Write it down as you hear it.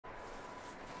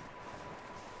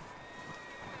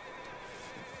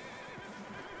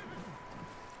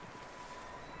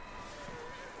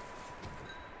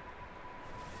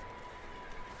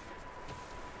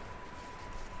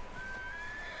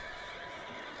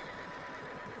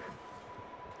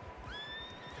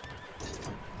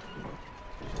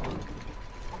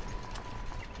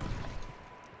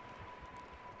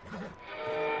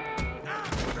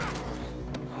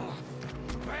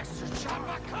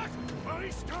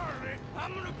Charlie,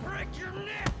 I'm gonna break your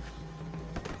neck!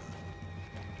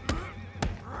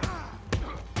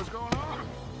 What's going on?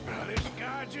 This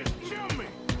guy just jumped me!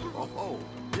 Oh,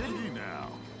 did he now?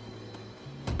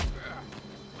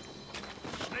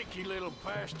 Sneaky little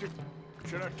bastard.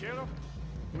 Should I kill him?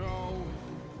 No.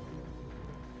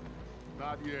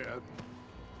 Not yet.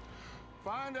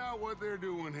 Find out what they're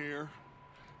doing here,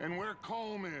 and where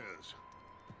Colm is.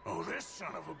 Oh, this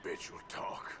son of a bitch will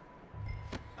talk.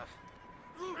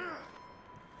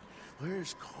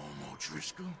 Where's Colm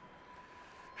O'Driscoll?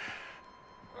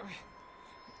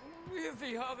 With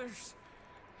the others.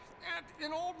 At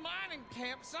an old mining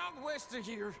camp southwest of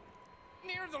here.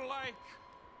 Near the lake.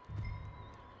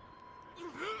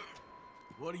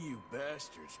 What are you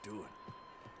bastards doing?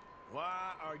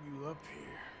 Why are you up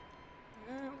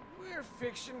here? We're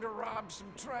fixing to rob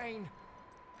some train.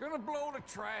 Gonna blow the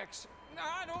tracks.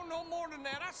 I don't know more than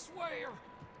that, I swear.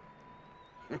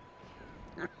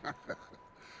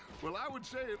 Well, I would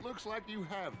say it looks like you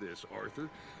have this, Arthur.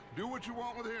 Do what you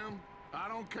want with him. I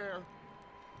don't care.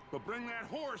 But bring that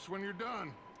horse when you're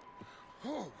done.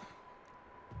 Oh.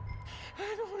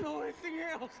 I don't know anything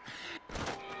else.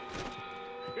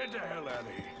 Get the hell out of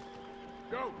here.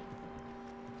 Go.